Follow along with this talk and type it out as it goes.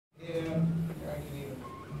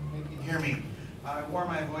I wore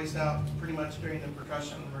my voice out pretty much during the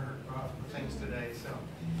percussion things today. So,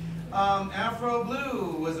 Afro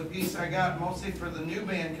Blue was a piece I got mostly for the new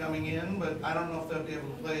band coming in, but I don't know if they'll be able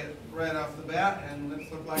to play it right off the bat. And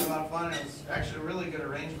it looked like a lot of fun. It was actually a really good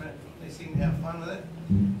arrangement. They seemed to have fun with it.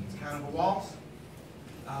 It's kind of a waltz.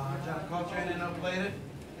 John Coltrane, I know, played it.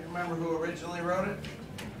 You remember who originally wrote it?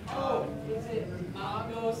 Oh, is it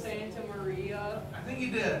Mago Santa Maria? I think he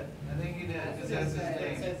did. I think he did, because that's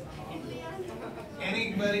his name.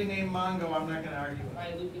 Anybody named Mongo, I'm not going to argue with.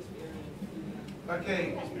 By Lucas Berry.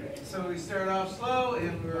 Okay, so we start off slow,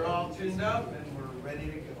 and we're all tuned up, and we're ready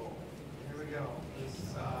to go. Here we go.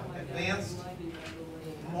 This advanced,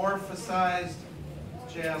 morphosized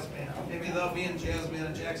jazz band. Maybe they'll be in jazz band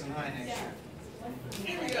at Jackson High next year.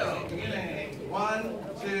 Here we go. Beginning. 1,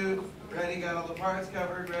 2, ready, got all the parts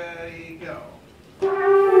covered, ready, go.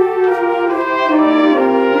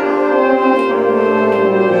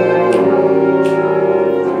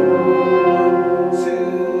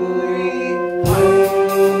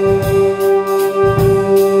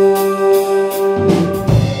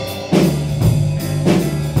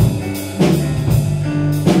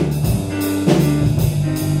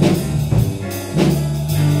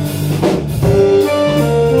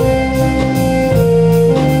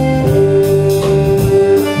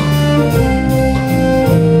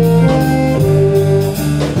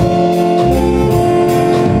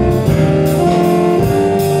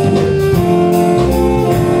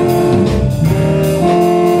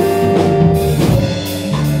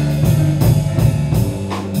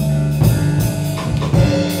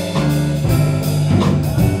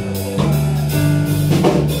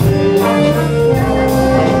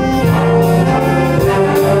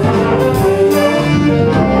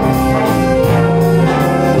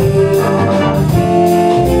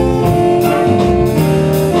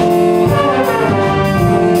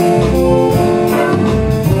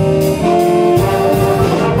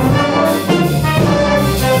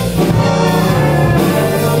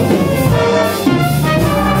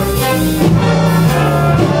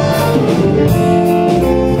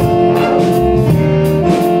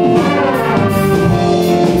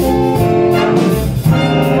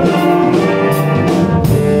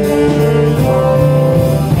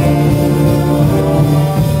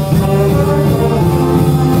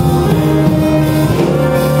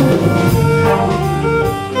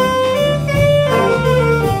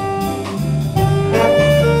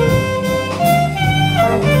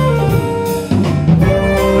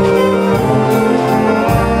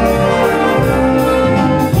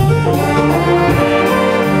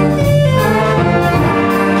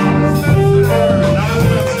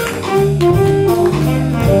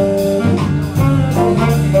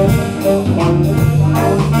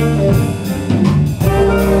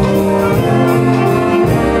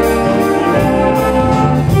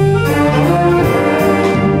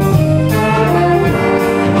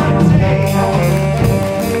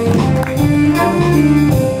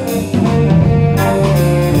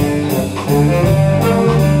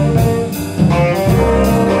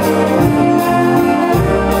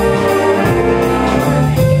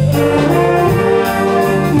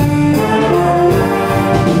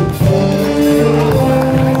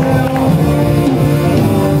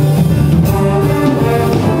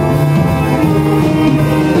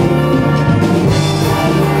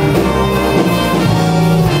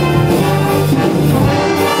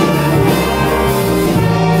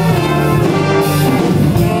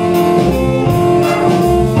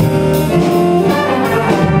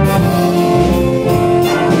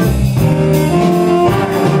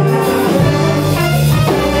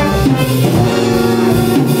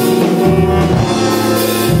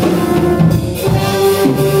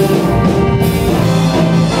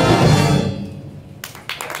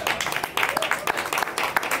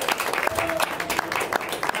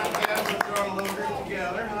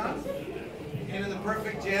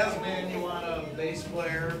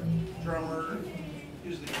 Drummer,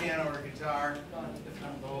 usually piano or guitar, if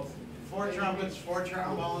not both. 4 trumpets, 4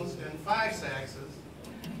 trombones, and 5 saxes.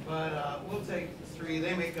 But we'll take 3.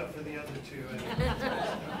 They make up for the other 2.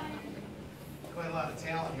 Quite a lot of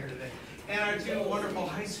talent here today. And our 2 wonderful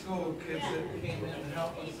high school kids that came in to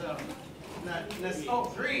help us out. Oh,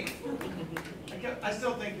 3. I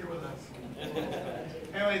still think you're with us.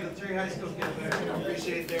 Anyway, the 3 high school kids there,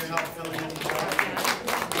 appreciate their help filling in the bar.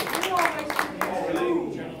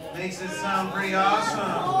 Makes it sound pretty awesome.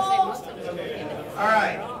 All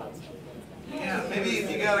right. Yeah, maybe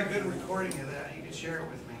if you got a good recording of that, you could share it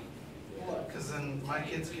with me. Because then my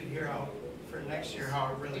kids can hear how, for next year,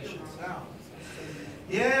 how it really should sound.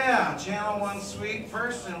 Yeah, Channel 1 Suite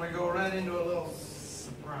first, and we go right into a little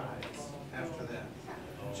surprise. after that.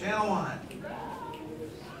 Channel 1.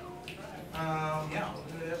 Yeah, we'll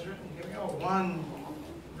do it as written. Here we go. 1,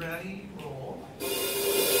 ready, roll.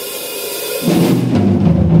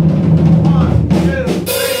 1, 2,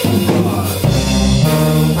 3.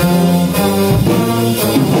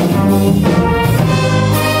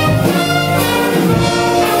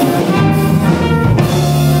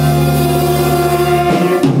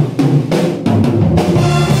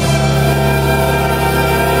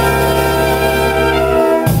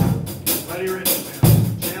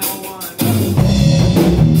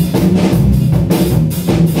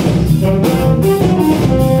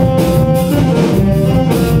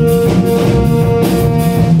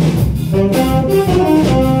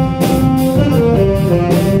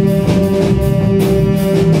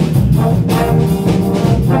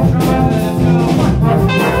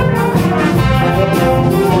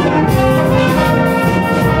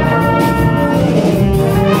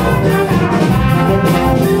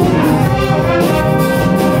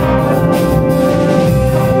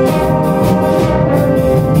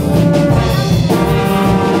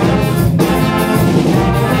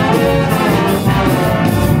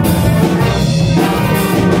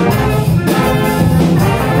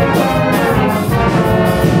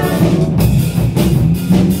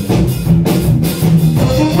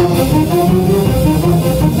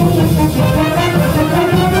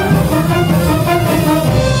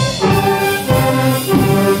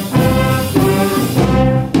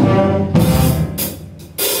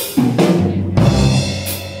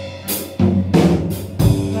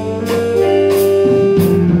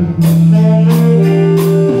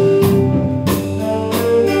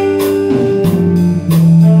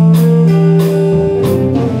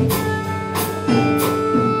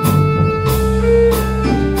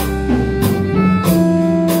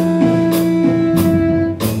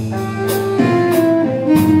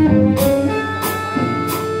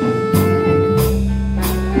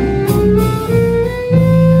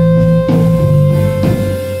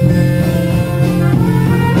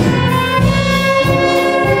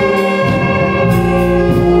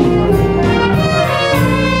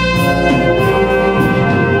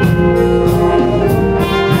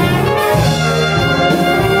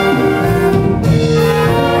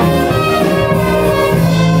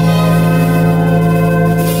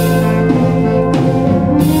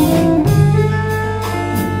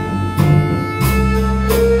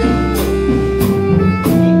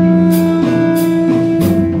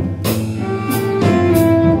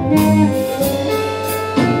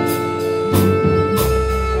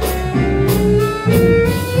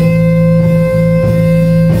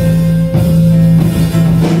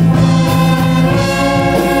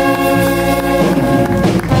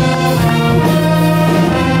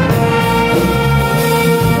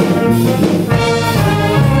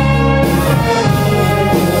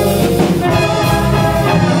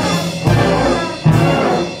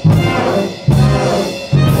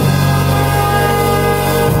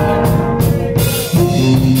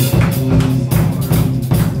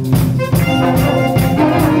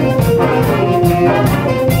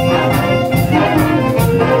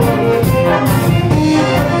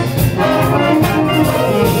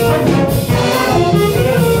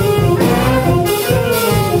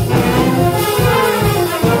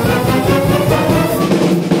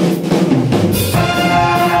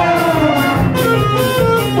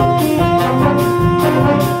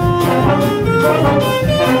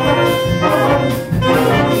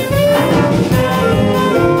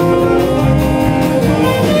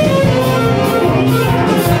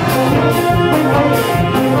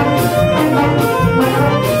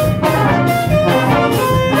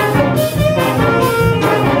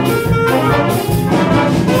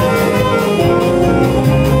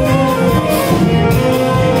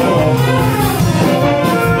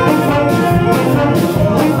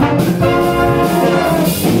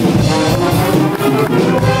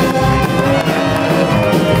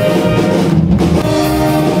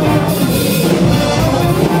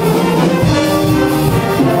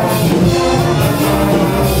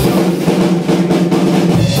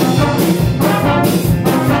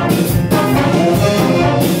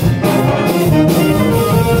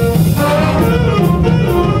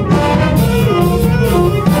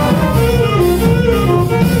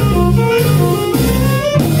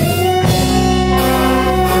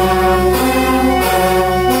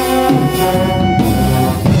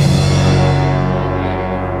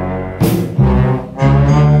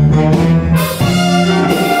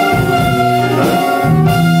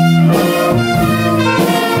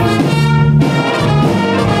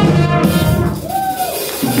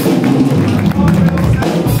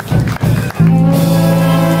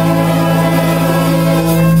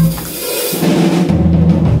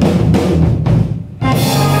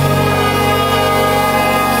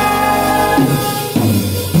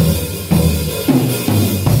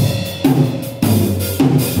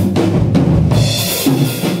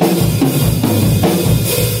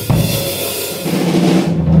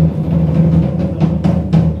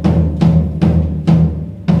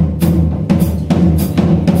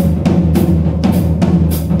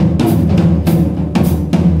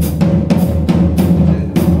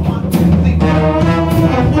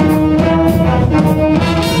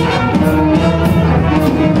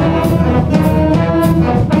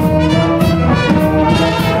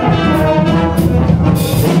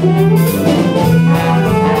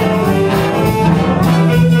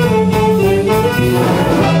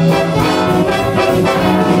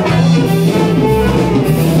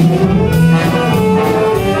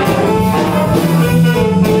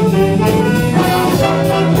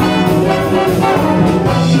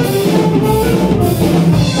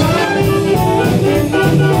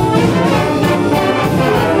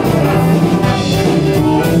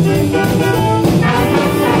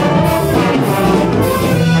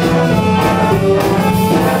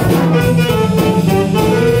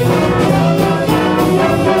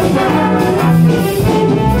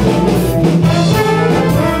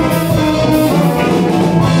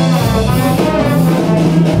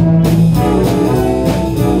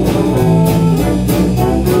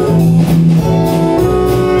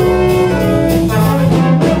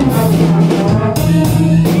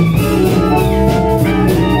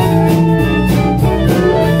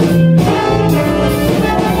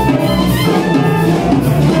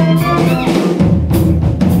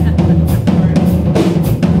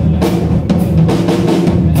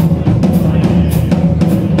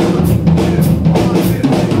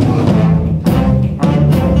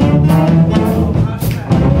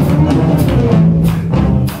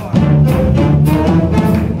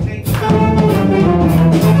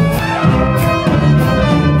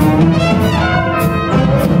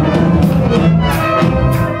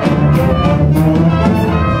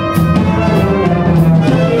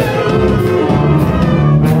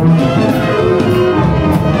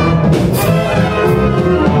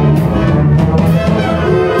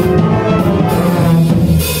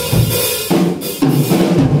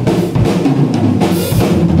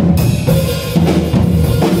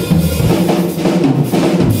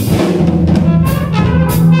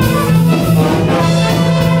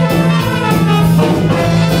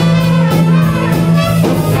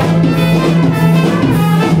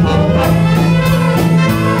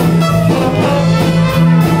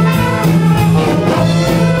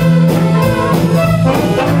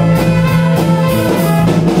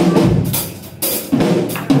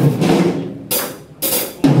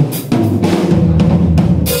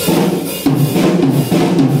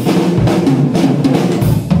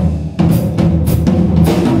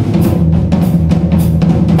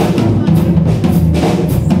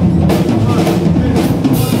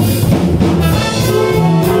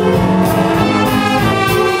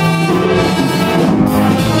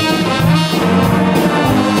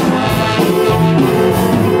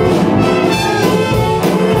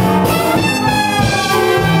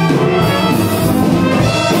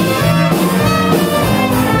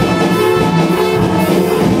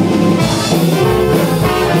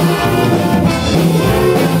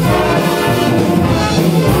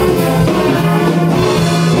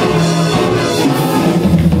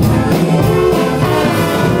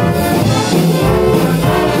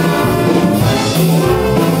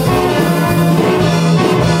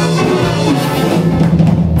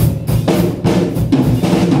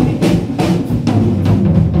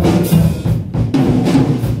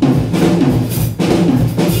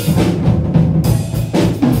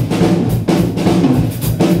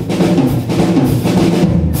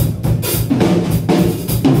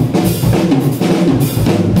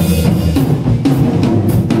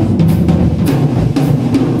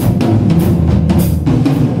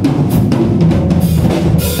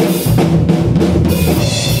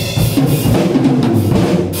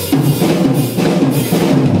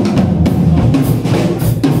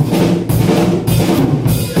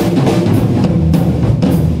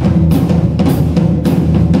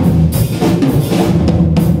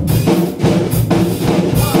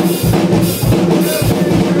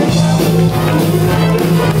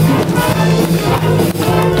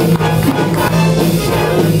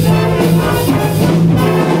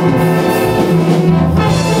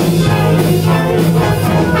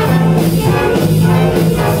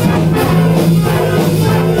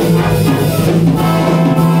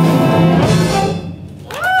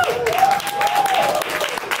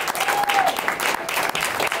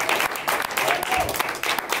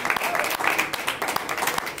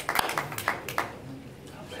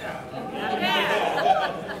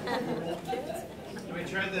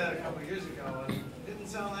 a couple years ago, and it didn't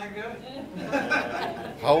sound that good.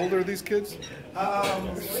 How old are these kids?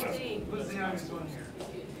 Who's the youngest one here?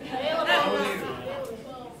 How old are you?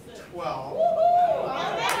 12.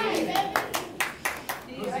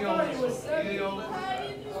 Who's the oldest? Are you the oldest?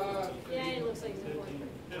 Yeah, it looks like it's important.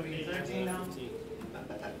 Are you 13 now?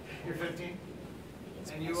 You're 15?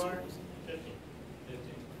 And you are? 50.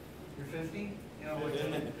 You're 50? You know what?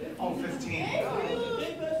 Oh, 15.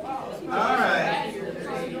 All right.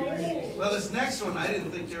 Well, this next one I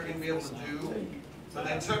didn't think they were going to be able to do, but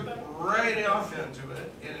they took right off into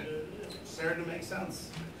it, and it started to make sense.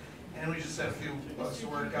 And we just had a few bugs to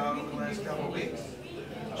work out over the last couple of weeks.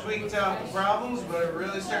 Tweaked out the problems, but it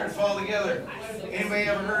really started to fall together. Anybody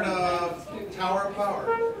ever heard of Tower of Power?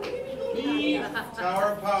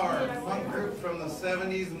 Tower of Power, funk group from the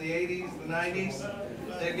 70s and the 80s, the 90s.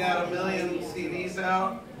 They've got 1 million CDs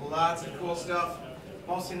out, lots of cool stuff.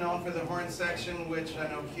 Mostly known for the horn section, which I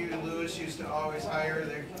know Huey Lewis used to always hire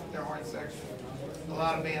their horn section. A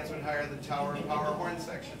lot of bands would hire the Tower of Power horn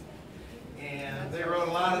section. And they wrote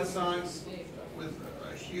a lot of songs with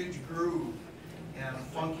a huge groove and a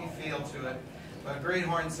funky feel to it. But a great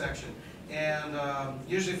horn section. And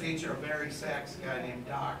usually feature a bari sax guy named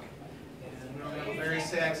Doc. And we don't have a bari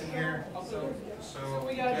sax in here, so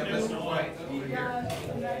we have Mr. White over here.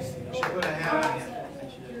 We should put a hat on him.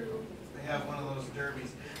 They have one of those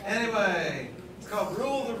derbies. Anyway, it's called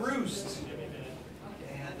Rule the Roost.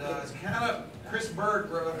 And it's kind of, Chris Berg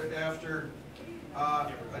wrote it after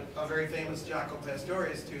a very famous Jaco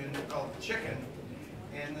Pastorius tune called Chicken.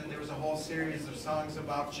 And then there was a whole series of songs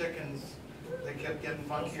about chickens that kept getting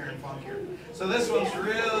funkier and funkier. So this one's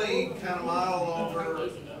really kind of modeled over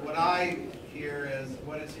what I hear as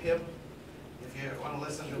what is hip. If you want to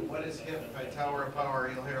listen to What is Hip by Tower of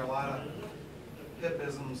Power, you'll hear a lot of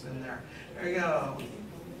hipisms in there. There you go.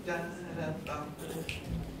 Da, da, da.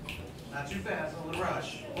 Not too fast, a little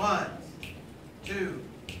rush. 1, 2,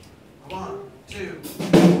 1, 2.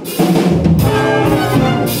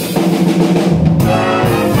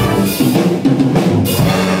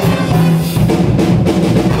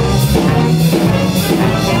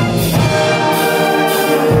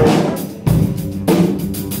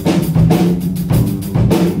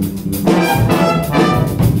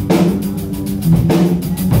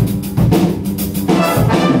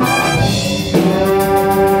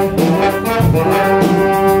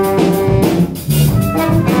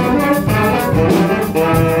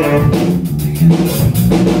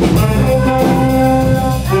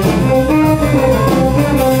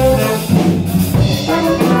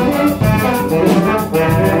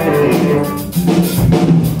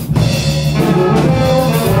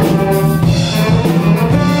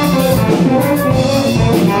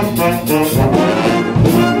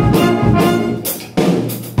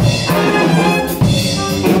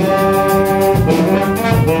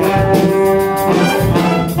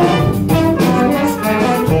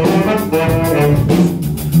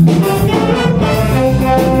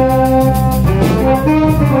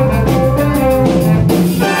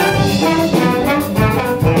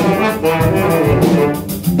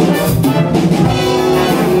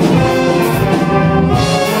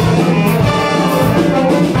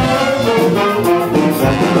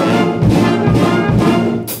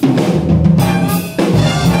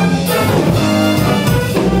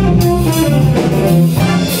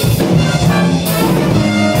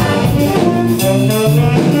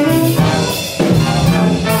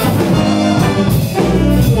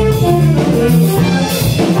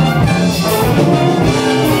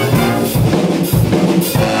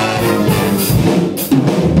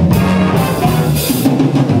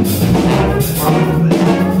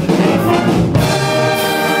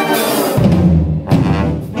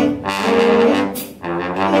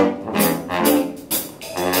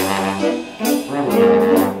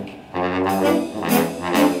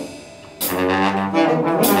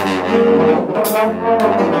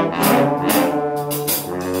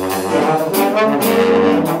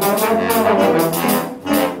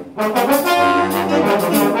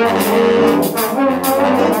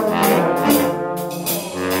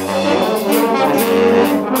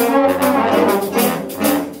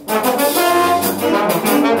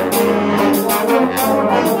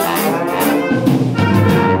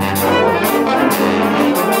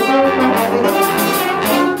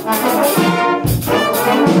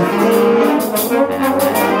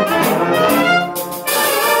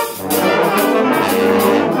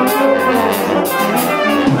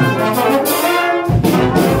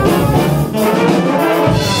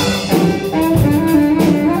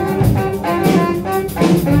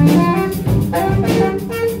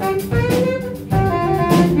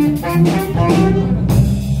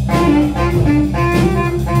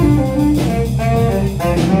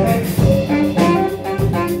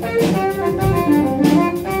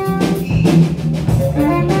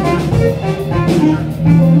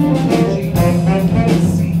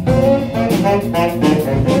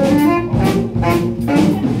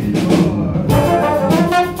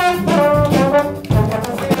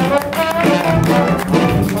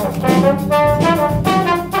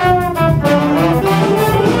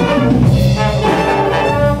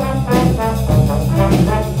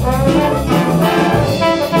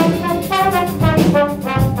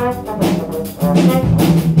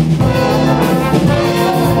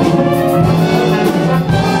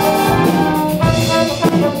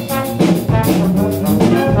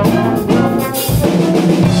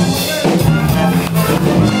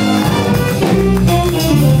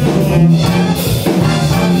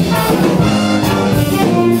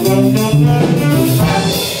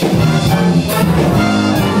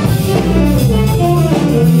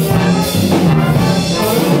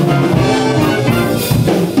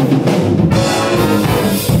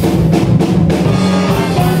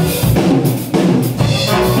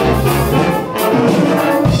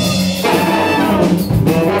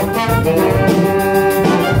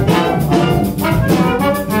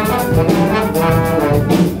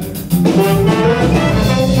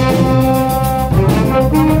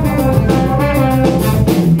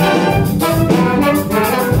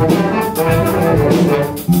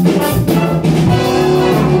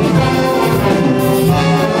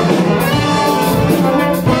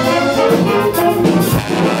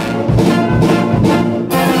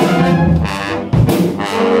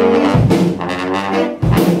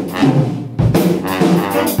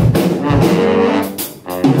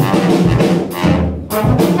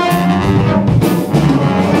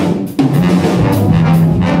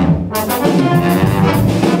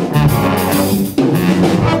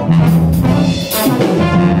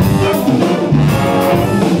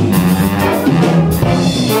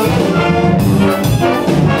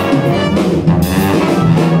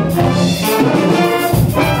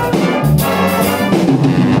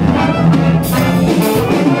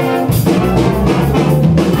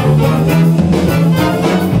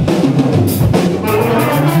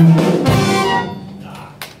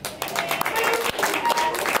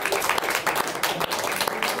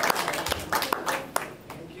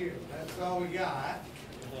 we got.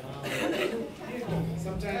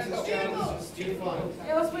 Sometimes this job is just too fun.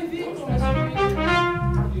 Yeah, let's play vehicle.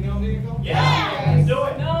 You know vehicle? Yeah, let's do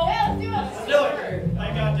it. No. Let's do it. I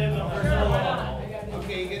got dibs on first solo.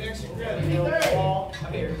 Okay, you get extra credit. I'm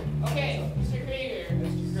here. Okay, Mr. Krieger.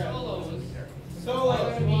 Solos. Solo,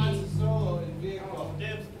 who wants a solo in vehicle?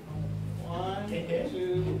 Dibs. 1,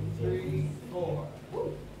 2, 3, 4.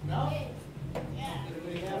 No?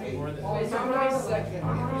 Everybody happy? Wait, somebody second.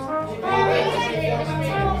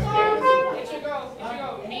 It should go.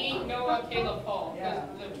 Me, Noah, Caleb, Paul. Yeah.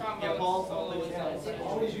 The trombone Yeah, Paul, solo is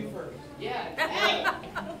always you first. Yeah.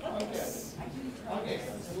 Okay,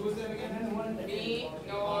 who was that again? Me,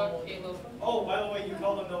 Noah, Caleb. Oh, by the way, you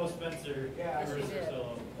called him Noah Spencer. Yeah. First for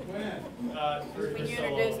solo. When? For When you solo.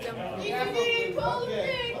 introduced him. Okay, well,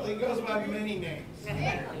 he goes by many names.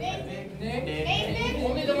 Nick?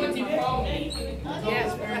 Only the ones you call me.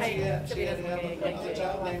 Yes, right. Yeah, she had to have a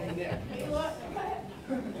child named Nick.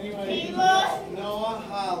 Anyway, Noah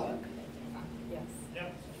Holland, Yes.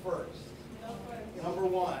 Yep. first. Number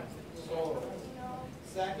 1, solo.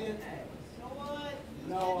 Second,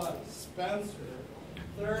 Noah Spencer.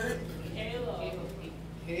 Third,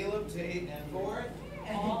 Caleb Tate. And fourth,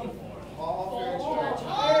 Paul Fairchild.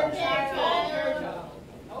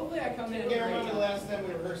 Hopefully I come in. I can't remember the last time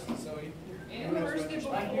we rehearsed it, so you. And rehearsed it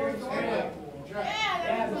before.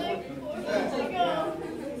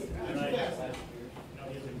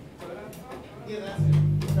 Yeah, that's it.